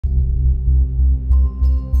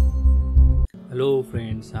Hello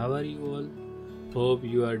friends, how are you all? Hope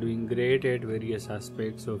you are doing great at various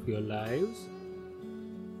aspects of your lives.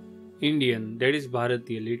 Indian, that is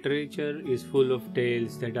Bharatiya literature, is full of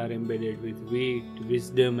tales that are embedded with wit,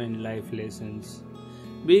 wisdom and life lessons.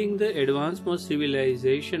 Being the advanced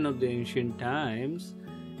civilization of the ancient times,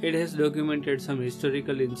 it has documented some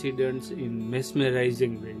historical incidents in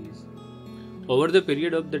mesmerizing ways. Over the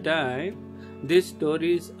period of the time, these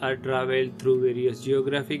stories are traveled through various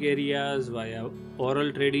geographic areas via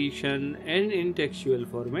oral tradition and in textual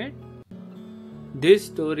format. These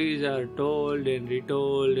stories are told and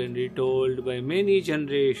retold by many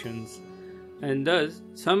generations, and thus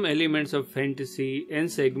some elements of fantasy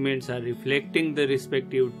and segments are reflecting the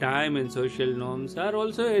respective time and social norms are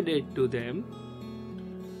also added to them.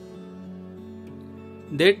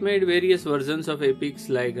 That made various versions of epics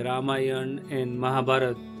like Ramayana and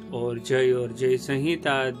Mahabharata or Jai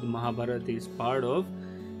Samhita Mahabharata is part of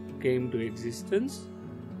came to existence.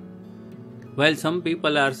 While some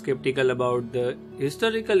people are skeptical about the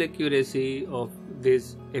historical accuracy of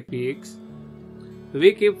these epics,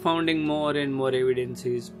 we keep finding more and more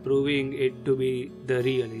evidences proving it to be the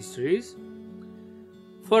real histories.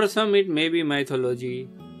 For some it may be mythology,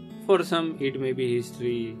 for some it may be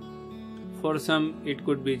history, for some it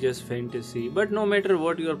could be just fantasy, but no matter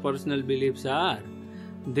what your personal beliefs are,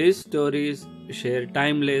 these stories share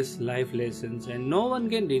timeless life lessons and no one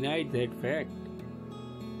can deny that fact.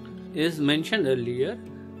 As mentioned earlier,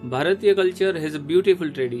 Bharatiya culture has a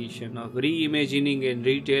beautiful tradition of reimagining and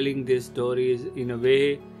retelling these stories in a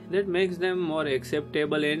way that makes them more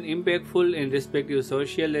acceptable and impactful in respective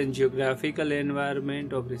social and geographical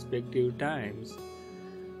environment of respective times.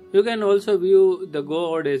 You can also view the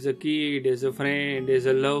god as a kid, as a friend, as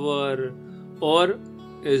a lover, or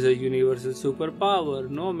as a universal superpower.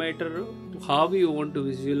 No matter how you want to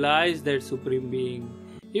visualize that supreme being,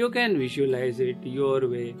 you can visualize it your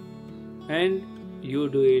way, and you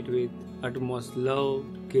do it with utmost love,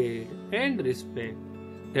 care and respect.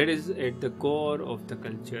 That is at the core of the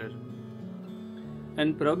culture,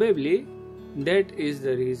 and probably that is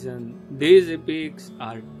the reason these epics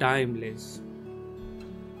are timeless.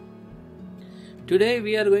 Today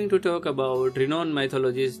we are going to talk about renowned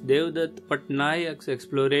mythologist Devdutt Pattanaik's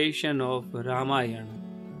exploration of Ramayana.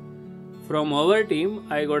 From our team,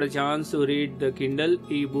 I got a chance to read the Kindle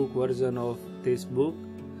e-book version of this book,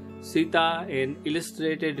 Sita, an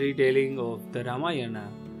illustrated retelling of the Ramayana.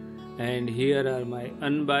 And here are my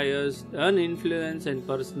unbiased, uninfluenced and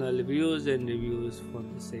personal views and reviews for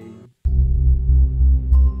the same.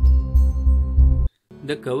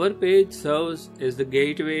 The cover page serves as the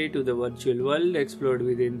gateway to the virtual world explored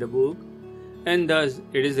within the book, and thus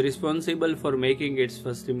it is responsible for making its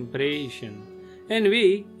first impression. And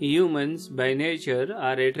we, humans, by nature,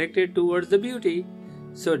 are attracted towards the beauty.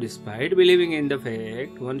 So despite believing in the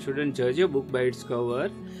fact one shouldn't judge a book by its cover,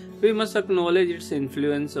 we must acknowledge its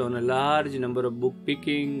influence on a large number of book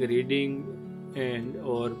picking, reading and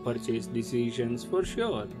or purchase decisions for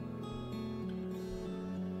sure.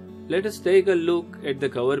 Let us take a look at the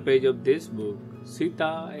cover page of this book,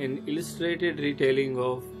 Sita, an illustrated retelling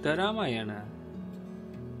of the Ramayana.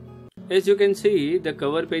 As you can see, the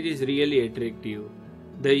cover page is really attractive.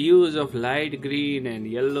 The use of light green and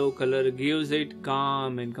yellow color gives it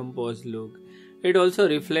calm and composed look. It also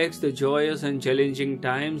reflects the joyous and challenging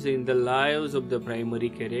times in the lives of the primary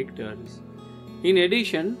characters. In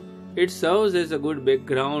addition, it serves as a good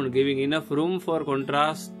background, giving enough room for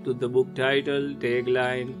contrast to the book title,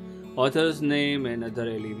 tagline, author's name and other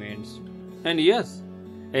elements. And yes,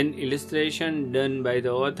 an illustration done by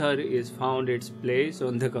the author is found its place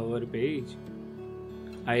on the cover page.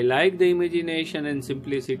 I like the imagination and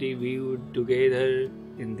simplicity viewed together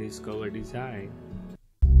in this cover design.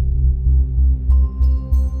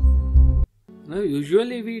 Now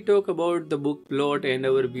usually we talk about the book plot and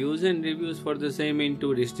our views and reviews for the same in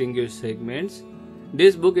two distinguished segments.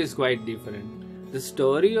 This book is quite different. The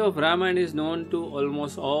story of Ramayana is known to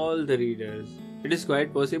almost all the readers. It is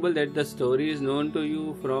quite possible that the story is known to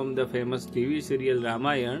you from the famous TV serial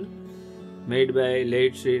Ramayana, made by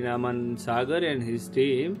late Sri Raman Sagar and his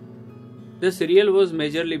team. The serial was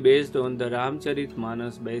majorly based on the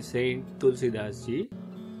Ramcharitmanas by Saint Tulsidas ji.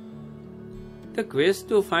 The quest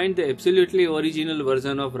to find the absolutely original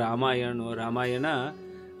version of Ramayana or Ramayana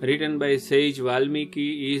written by sage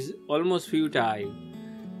Valmiki is almost futile.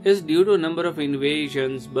 Is due to number of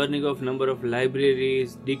invasions, burning of number of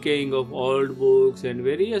libraries, decaying of old books and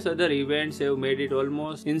various other events have made it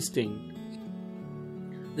almost extinct.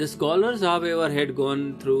 The scholars, however, had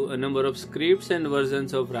gone through a number of scripts and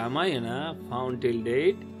versions of Ramayana found till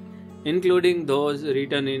date, including those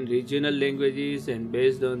written in regional languages, and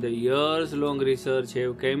based on the years-long research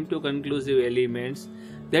have come to conclusive elements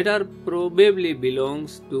that are probably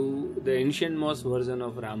belongs to the ancient-most version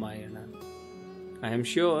of Ramayana. I am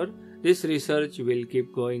sure this research will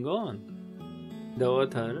keep going on. The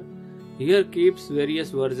author here keeps various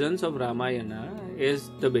versions of Ramayana as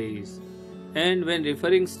the base, and when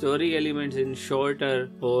referring story elements in shorter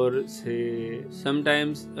or say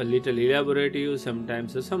sometimes a little elaborative,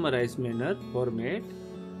 sometimes a summarized manner format,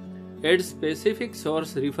 add specific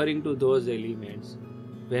source referring to those elements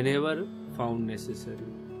whenever found necessary.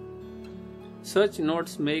 Such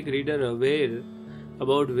notes make reader aware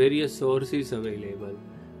about various sources available,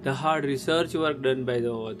 the hard research work done by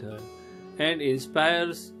the author, and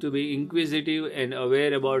inspires to be inquisitive and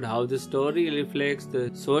aware about how the story reflects the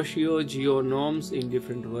socio-geo norms in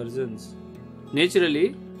different versions.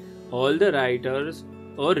 Naturally, all the writers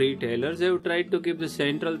or retailers have tried to keep the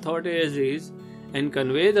central thought as is and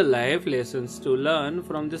convey the life lessons to learn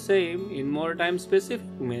from the same in more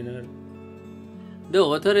time-specific manner. The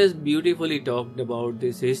author has beautifully talked about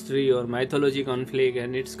this history or mythology conflict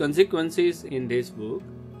and its consequences in this book.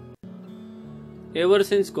 Ever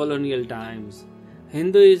since colonial times,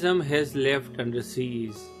 Hinduism has left under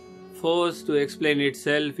siege, forced to explain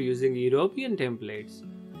itself using European templates,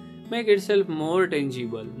 make itself more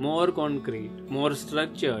tangible, more concrete, more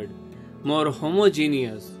structured, more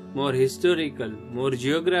homogeneous, more historical, more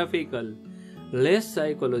geographical, less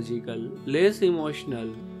psychological, less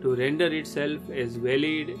emotional, to render itself as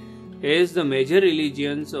valid as the major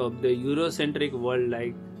religions of the Eurocentric world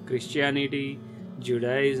like Christianity,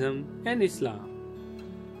 Judaism, and Islam.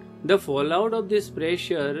 The fallout of this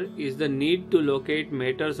pressure is the need to locate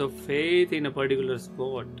matters of faith in a particular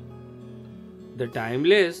spot. The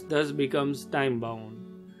timeless thus becomes time-bound,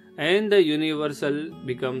 and the universal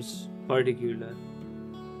becomes particular.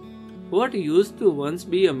 What used to once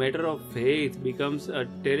be a matter of faith becomes a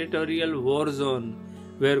territorial war zone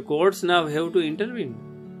where courts now have to intervene.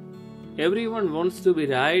 Everyone wants to be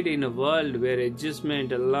right in a world where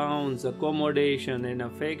adjustment, allowance, accommodation, and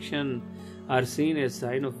affection are seen as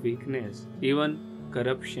sign of weakness, even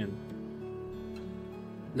corruption.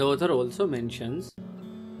 The author also mentions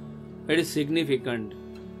it is significant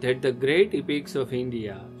that the great epics of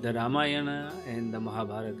India, the Ramayana and the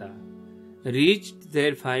Mahabharata, reached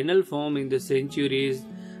their final form in the centuries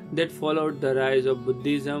that followed the rise of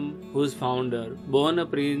Buddhism, whose founder, born a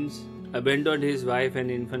prince, abandoned his wife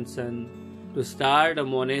and infant son to start a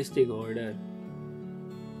monastic order.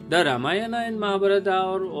 The Ramayana and Mahabharata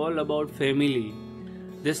are all about family.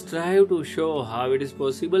 They strive to show how it is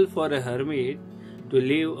possible for a hermit to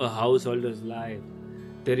live a householder's life.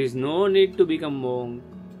 There is no need to become monk.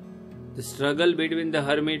 The struggle between the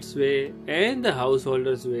hermit's way and the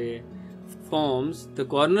householder's way forms the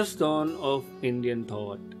cornerstone of Indian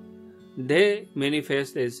thought. They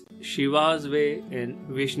manifest as Shiva's way and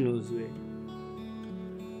Vishnu's way.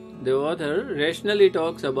 The author rationally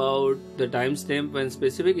talks about the timestamp when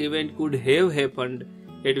specific event could have happened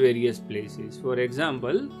at various places. For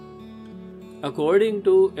example, according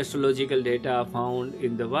to astrological data found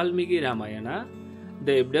in the Valmiki Ramayana,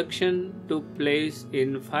 the abduction took place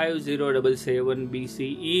in 5077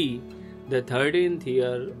 BCE, the 13th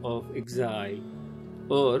year of exile.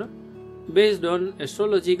 Or, based on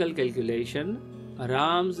astrological calculation,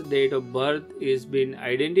 Ram's date of birth is been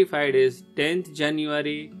identified as 10th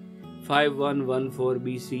January 5114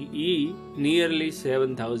 BCE, nearly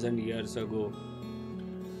 7000 years ago.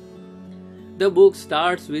 The book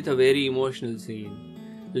starts with a very emotional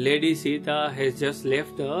scene. Lady Sita has just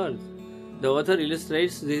left the earth. The author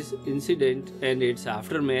illustrates this incident and its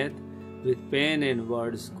aftermath with pen and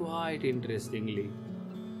words quite interestingly.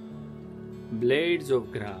 Blades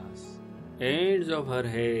of grass, ends of her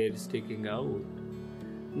hair sticking out.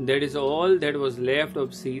 That is all that was left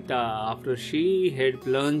of Sita after she had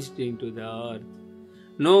plunged into the earth.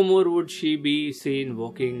 No more would she be seen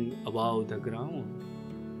walking above the ground.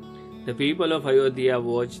 The people of Ayodhya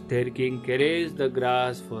watched their king caress the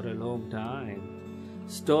grass for a long time,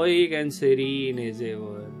 stoic and serene as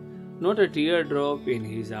ever, not a teardrop in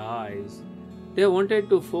his eyes. They wanted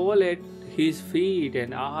to fall at his feet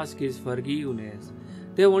and ask his forgiveness.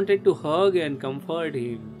 They wanted to hug and comfort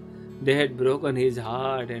him. They had broken his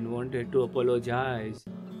heart and wanted to apologize,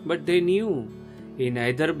 but they knew he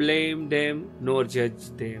neither blamed them nor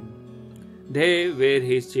judged them. They were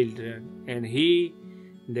his children, and he,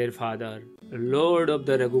 their father, lord of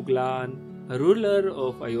the Raghu clan, ruler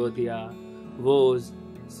of Ayodhya, was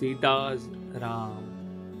Sita's Ram.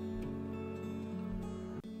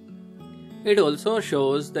 It also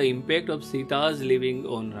shows the impact of Sita's living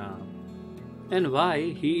on Ram. and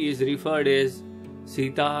why he is referred as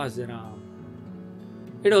Sita's Ram.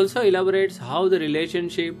 It also elaborates how the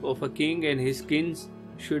relationship of a king and his kins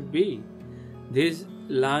should be. These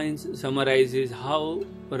lines summarizes how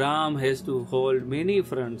Ram has to hold many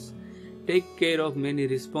fronts, take care of many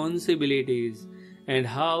responsibilities, and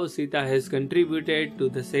how Sita has contributed to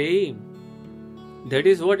the same. That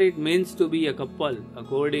is what it means to be a couple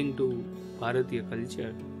according to Bharatiya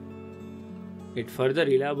culture. It further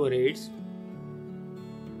elaborates,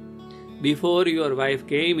 before your wife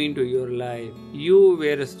came into your life, you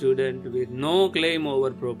were a student with no claim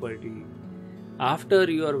over property. After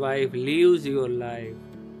your wife leaves your life,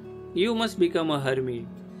 you must become a hermit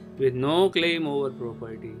with no claim over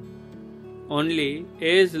property. Only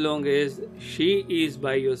as long as she is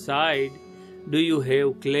by your side do you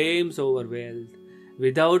have claims over wealth.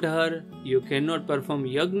 Without her, you cannot perform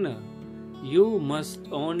yajna. You must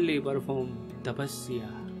only perform tapasya.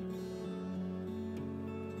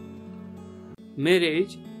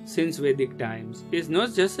 Marriage, since Vedic times, is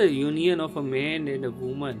not just a union of a man and a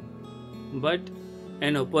woman, but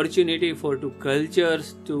an opportunity for two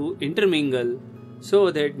cultures to intermingle so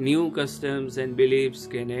that new customs and beliefs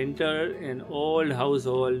can enter an old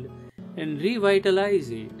household and revitalize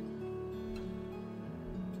it.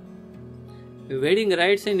 Wedding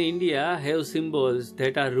rites in India have symbols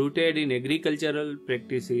that are rooted in agricultural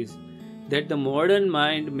practices that the modern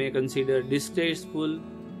mind may consider distasteful,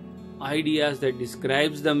 ideas that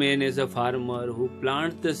describes the man as a farmer who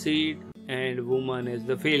plants the seed and woman as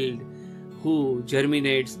the field who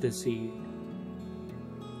germinates the seed.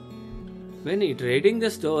 When iterating the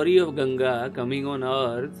story of Ganga coming on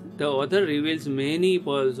earth, the author reveals many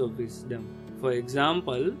pearls of wisdom. For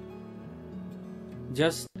example,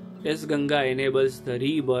 just as Ganga enables the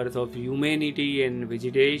rebirth of humanity and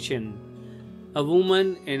vegetation, a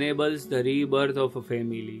woman enables the rebirth of a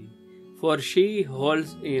family, for she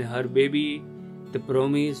holds in her baby the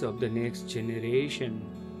promise of the next generation.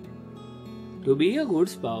 To be a good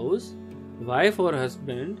spouse, wife or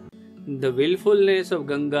husband, the willfulness of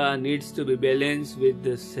Ganga needs to be balanced with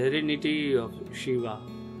the serenity of Shiva.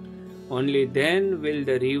 Only then will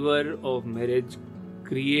the river of marriage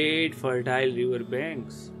create fertile river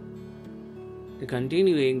banks.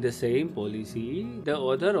 Continuing the same policy, the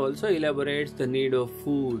author also elaborates the need of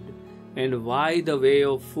food and why the way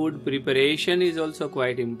of food preparation is also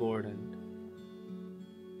quite important.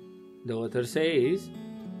 The author says,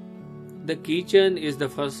 the kitchen is the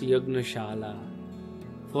first yajna-shala.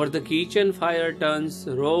 For the kitchen fire turns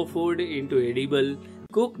raw food into edible,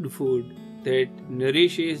 cooked food that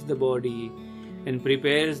nourishes the body and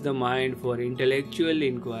prepares the mind for intellectual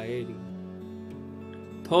inquiry.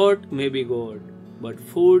 Thought may be God, but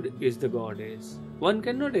food is the goddess. One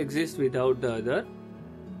cannot exist without the other.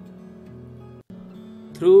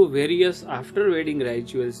 Through various after-wedding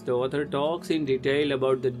rituals, the author talks in detail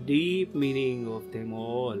about the deep meaning of them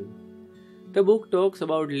all. The book talks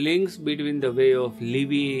about links between the way of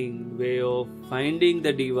living, way of finding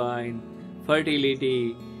the divine,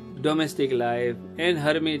 fertility, domestic life, and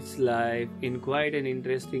hermit's life in quite an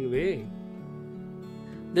interesting way.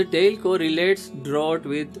 The tale correlates drought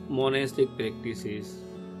with monastic practices.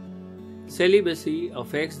 Celibacy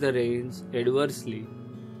affects the rains adversely.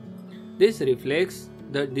 This reflects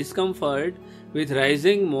the discomfort with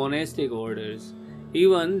rising monastic orders.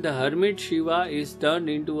 Even the hermit Shiva is turned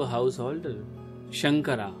into a householder,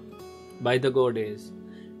 Shankara, by the goddess,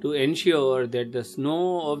 to ensure that the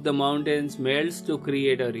snow of the mountains melts to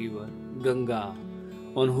create a river, Ganga,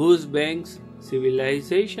 on whose banks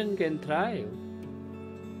civilization can thrive.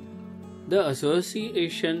 The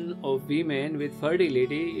association of women with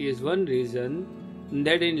fertility is one reason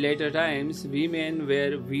that in later times women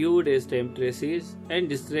were viewed as temptresses and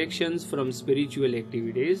distractions from spiritual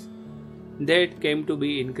activities that came to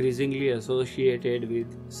be increasingly associated with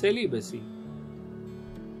celibacy.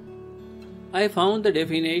 I found the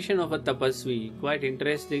definition of a tapasvi quite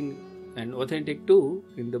interesting and authentic too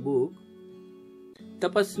in the book.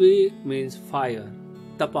 Tapasvi means fire,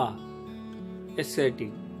 tapa,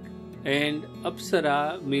 ascetic, and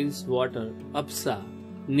apsara means water, apsa,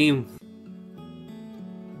 nymph.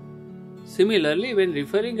 Similarly, when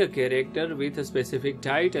referring a character with a specific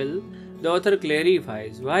title, the author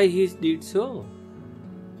clarifies why he did so.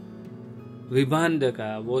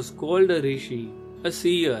 Vibhandaka was called a rishi, a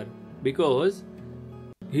seer, because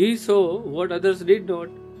he saw what others did not.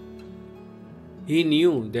 He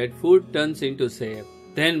knew that food turns into sap,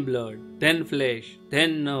 then blood, then flesh,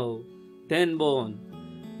 then nerve, then bone,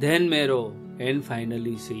 then marrow, and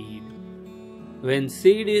finally seed. When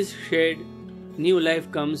seed is shed, new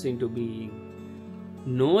life comes into being.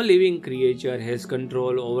 No living creature has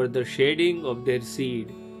control over the shedding of their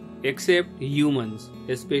seed except humans,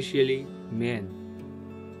 especially men.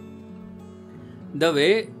 The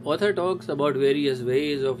way author talks about various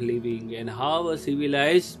ways of living and how a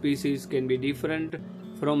civilized species can be different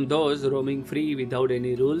from those roaming free without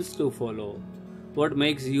any rules to follow, what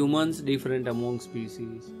makes humans different among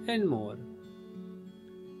species, and more.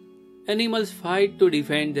 Animals fight to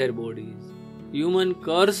defend their bodies. Humans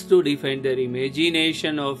curse to defend their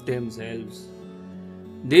imagination of themselves.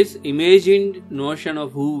 This imagined notion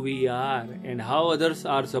of who we are and how others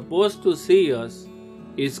are supposed to see us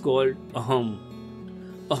is called aham.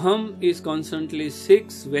 Aham is constantly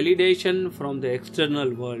seeks validation from the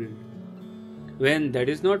external world. When that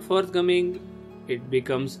is not forthcoming, it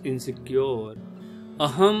becomes insecure.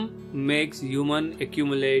 Aham makes human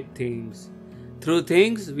accumulate things. Through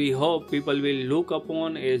things we hope people will look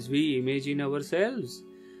upon as we imagine ourselves.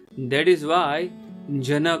 That is why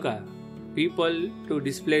Janaka, people to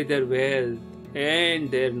display their wealth and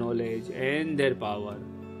their knowledge and their power.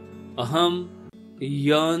 Aham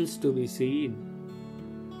yearns to be seen.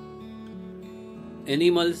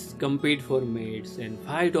 Animals compete for mates and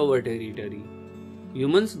fight over territory.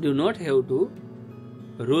 Humans do not have to.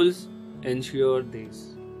 Rules ensure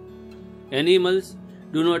this. Animals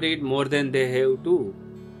do not eat more than they have to,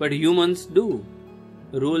 but humans do.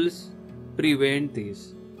 Rules prevent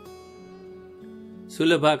this.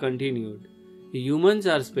 Sulabha continued, humans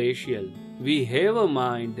are special. We have a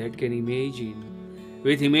mind that can imagine.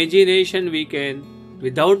 With imagination we can,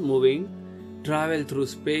 without moving, travel through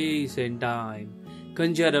space and time,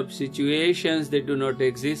 conjure up situations that do not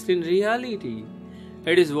exist in reality.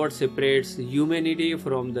 It is what separates humanity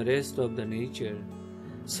from the rest of the nature.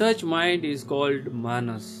 Such mind is called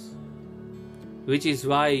manas, which is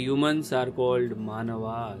why humans are called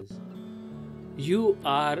manavas. You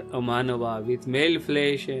are a manava with male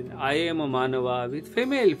flesh and I am a manava with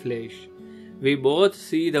female flesh. We both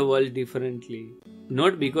see the world differently,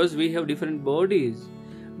 not because we have different bodies,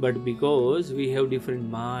 but because we have different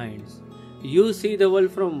minds. You see the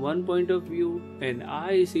world from one point of view and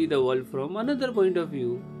I see the world from another point of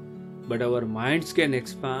view, but our minds can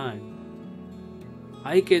expand.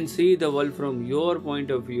 I can see the world from your point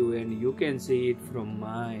of view and you can see it from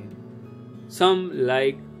mine. Some,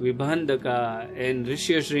 like Vibhandaka and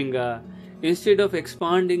Rishyashringa, instead of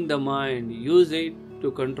expanding the mind, use it to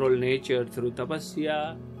control nature through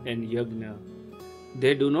tapasya and yagna.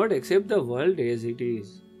 They do not accept the world as it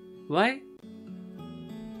is. Why?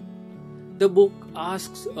 The book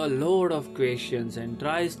asks a lot of questions and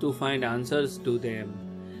tries to find answers to them.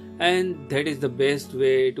 And that is the best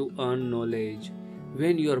way to earn knowledge.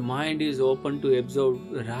 When your mind is open to absorb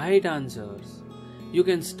right answers, you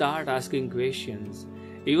can start asking questions,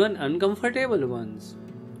 even uncomfortable ones,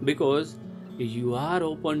 because you are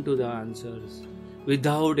open to the answers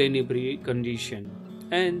without any precondition.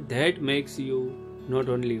 And that makes you not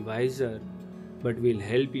only wiser, but will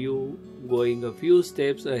help you going a few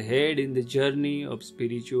steps ahead in the journey of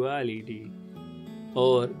spirituality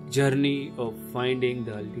or journey of finding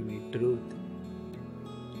the ultimate truth.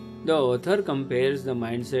 The author compares the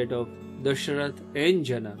mindset of Dashrath and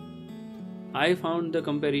Janak. I found the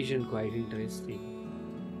comparison quite interesting.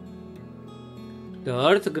 The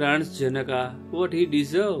earth grants Janaka what he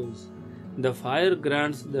deserves. The fire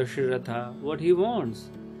grants Dashratha what he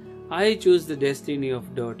wants. I choose the destiny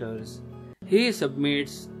of daughters. He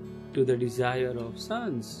submits to the desire of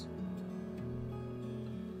sons.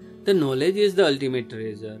 The knowledge is the ultimate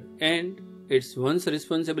treasure, and it's one's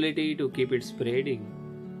responsibility to keep it spreading,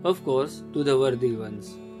 of course, to the worthy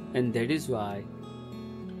ones. And that is why,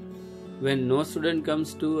 when no student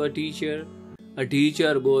comes to a teacher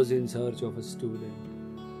goes in search of a student.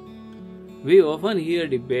 We often hear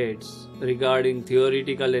debates regarding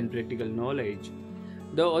theoretical and practical knowledge.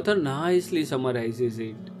 The author nicely summarizes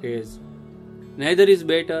it as, neither is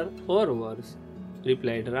better or worse,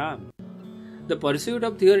 replied Ram. The pursuit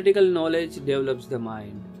of theoretical knowledge develops the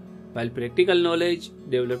mind, while practical knowledge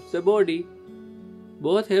develops the body.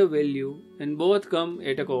 Both have value and both come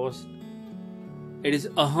at a cost. It is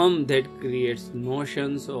aham that creates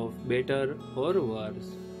notions of better or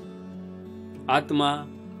worse. Atma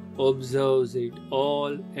observes it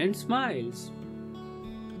all and smiles.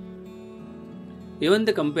 Even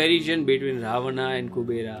the comparison between Ravana and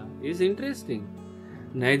Kubera is interesting.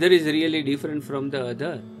 Neither is really different from the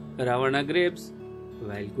other. Ravana grabs,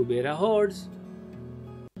 while Kubera hoards.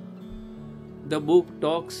 The book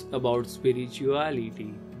talks about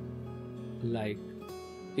spirituality, like,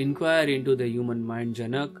 inquire into the human mind,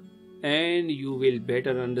 Janak, and you will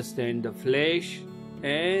better understand the flesh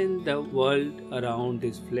and the world around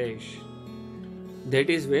this flesh. That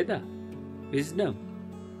is Veda, wisdom.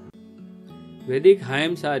 Vedic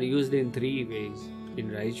hymns are used in three ways: in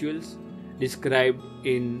rituals, described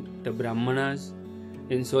in the Brahmanas,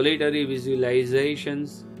 in solitary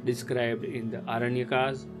visualizations, described in the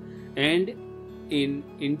Aranyakas, and in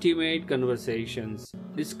intimate conversations,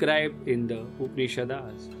 described in the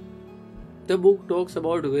Upanishads. The book talks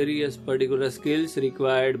about various particular skills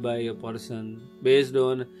required by a person based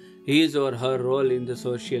on his or her role in the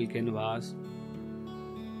social canvas.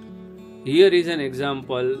 Here is an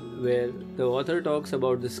example where the author talks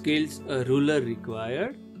about the skills a ruler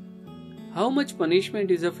required. How much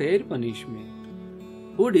punishment is a fair punishment?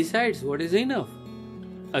 Who decides what is enough?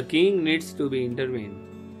 A king needs to be intervened.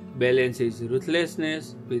 Balance his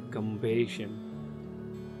ruthlessness with compassion.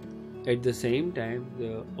 At the same time,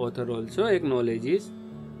 the author also acknowledges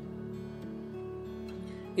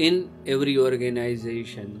in every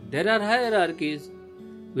organization there are hierarchies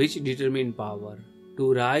which determine power.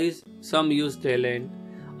 To rise, some use talent,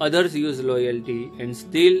 others use loyalty, and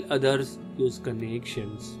still others use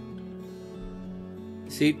connections.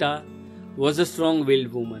 Sita was a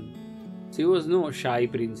strong-willed woman. She was no shy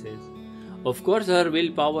princess. Of course, her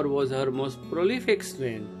willpower was her most prolific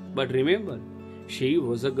strength. But remember, she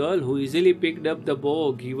was a girl who easily picked up the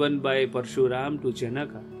bow given by Parshuram to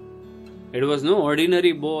Janaka. It was no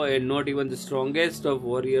ordinary bow, and not even the strongest of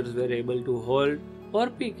warriors were able to hold or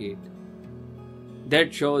pick it.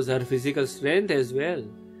 That shows her physical strength as well.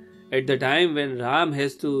 At the time when Ram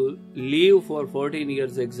has to leave for 14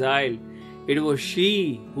 years exile, it was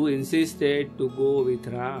she who insisted to go with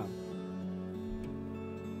Ram.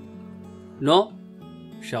 "No,"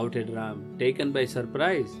 shouted Ram, taken by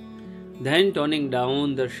surprise. Then, toning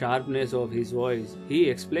down the sharpness of his voice, he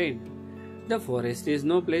explained, "The forest is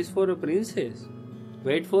no place for a princess.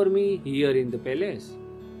 Wait for me here in the palace.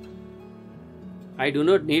 I do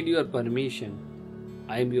not need your permission.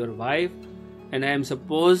 I am your wife, and I am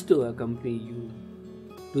supposed to accompany you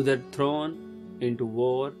to the throne, into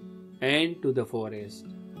war, and to the forest.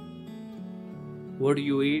 What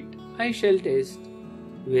you eat, I shall taste.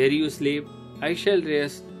 Where you sleep, I shall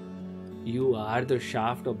rest. You are the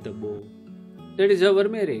shaft of the bow. That is our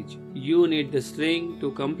marriage. You need the string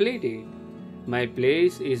to complete it. My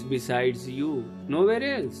place is besides you, nowhere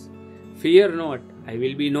else. Fear not, I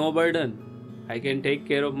will be no burden. I can take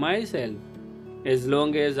care of myself. As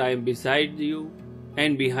long as I am beside you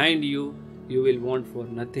and behind you, you will want for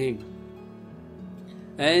nothing."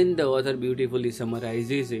 And the author beautifully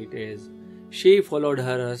summarizes it as, she followed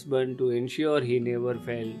her husband to ensure he never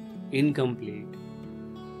felt incomplete.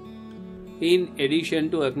 In addition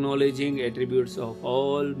to acknowledging attributes of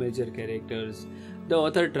all major characters, the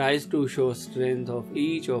author tries to show strength of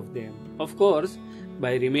each of them, of course,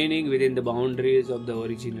 by remaining within the boundaries of the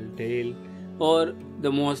original tale, or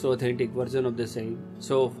the most authentic version of the same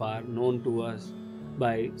so far known to us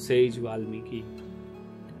by sage Valmiki.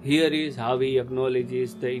 Here is how he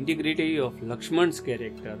acknowledges the integrity of Lakshman's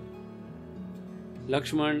character.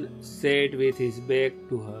 Lakshman sat with his back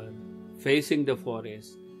to her, facing the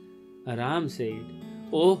forest. Ram said,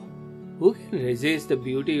 "Oh, who can resist the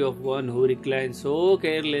beauty of one who reclines so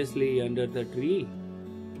carelessly under the tree?"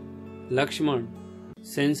 Lakshman,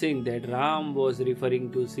 sensing that Ram was referring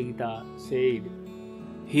to Sita, said,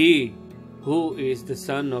 "He who is the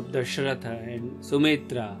son of Dashratha and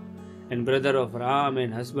Sumitra, and brother of Ram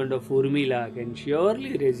and husband of Urmila, can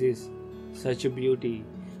surely resist such beauty,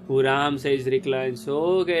 who Ram says reclines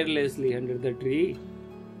so carelessly under the tree."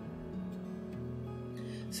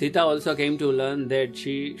 Sita also came to learn that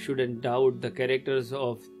she shouldn't doubt the characters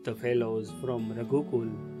of the fellows from Raghukul,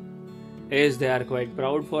 as they are quite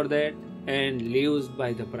proud for that and lives by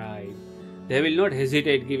the pride. They will not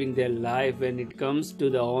hesitate giving their life when it comes to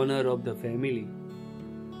the honor of the family.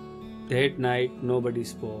 That night nobody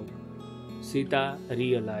spoke. Sita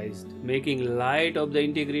realized making light of the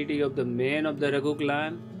integrity of the men of the Raghu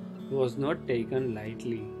clan was not taken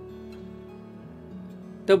lightly.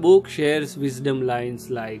 The book shares wisdom lines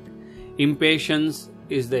like, "Impatience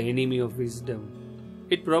is the enemy of wisdom."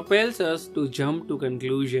 It propels us to jump to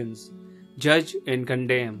conclusions, judge and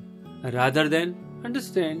condemn, rather than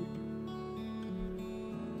understand.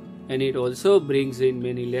 And it also brings in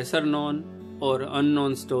many lesser known or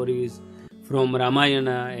unknown stories from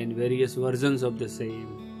Ramayana and various versions of the same.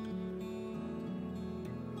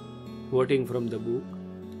 Quoting from the book,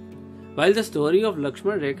 while the story of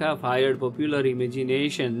Lakshman Rekha fired popular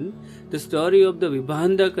imagination, the story of the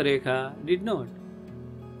Vibhandak Rekha did not.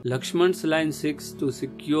 Lakshman's line seeks to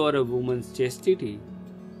secure a woman's chastity.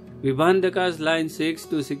 Vibhandaka's line seeks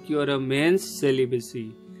to secure a man's celibacy.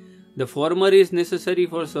 The former is necessary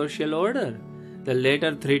for social order. The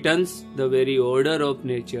latter threatens the very order of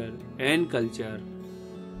nature and culture.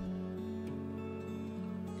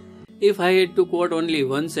 If I had to quote only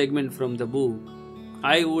one segment from the book,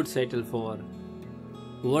 I would settle for,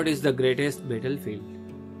 what is the greatest battlefield?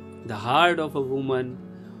 The heart of a woman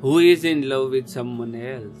who is in love with someone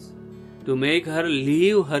else, to make her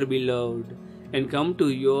leave her beloved and come to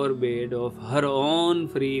your bed of her own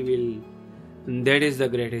free will. That is the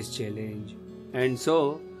greatest challenge. And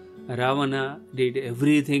so, Ravana did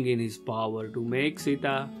everything in his power to make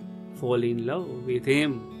Sita fall in love with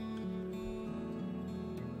him.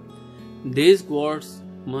 These quotes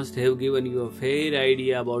must have given you a fair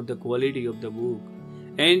idea about the quality of the book,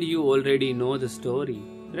 and you already know the story,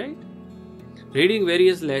 right? Reading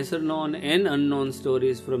various lesser known and unknown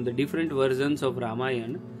stories from the different versions of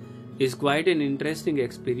Ramayana is quite an interesting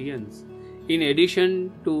experience. In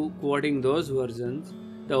addition to quoting those versions,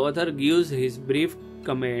 the author gives his brief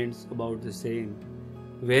comments about the same,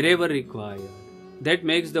 wherever required. That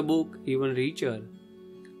makes the book even richer.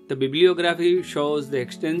 The bibliography shows the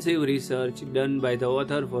extensive research done by the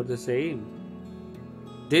author for the same.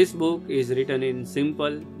 This book is written in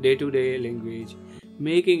simple, day-to-day language,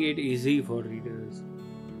 making it easy for readers.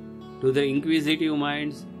 To the inquisitive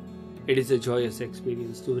minds, it is a joyous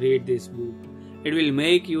experience to read this book. It will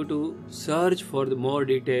make you to search for the more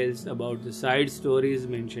details about the side stories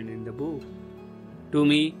mentioned in the book. To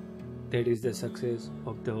me, that is the success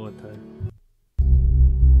of the author.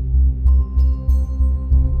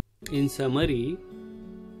 In summary,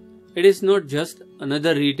 it is not just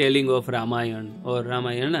another retelling of Ramayana or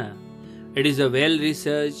Ramayana. It is a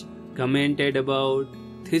well-researched, commented about,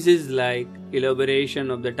 thesis-like elaboration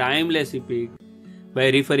of the timeless epic by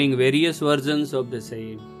referring various versions of the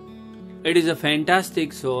same. It is a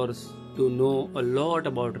fantastic source to know a lot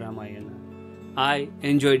about Ramayana. I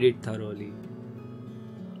enjoyed it thoroughly.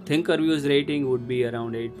 ThinkerViews rating would be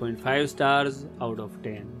around 8.5 stars out of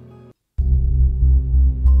 10.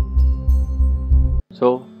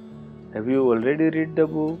 So, have you already read the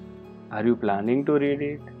book? Are you planning to read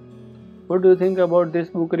it? What do you think about this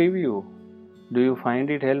book review? Do you find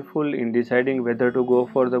it helpful in deciding whether to go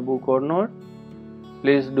for the book or not?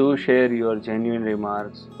 Please do share your genuine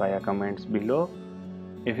remarks via comments below.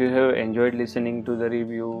 If you have enjoyed listening to the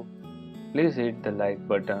review, please hit the like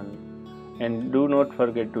button and do not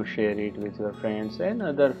forget to share it with your friends and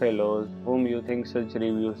other fellows whom you think such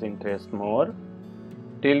reviews interest more.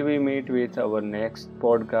 Till we meet with our next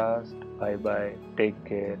podcast, bye bye, take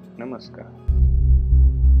care, namaskar.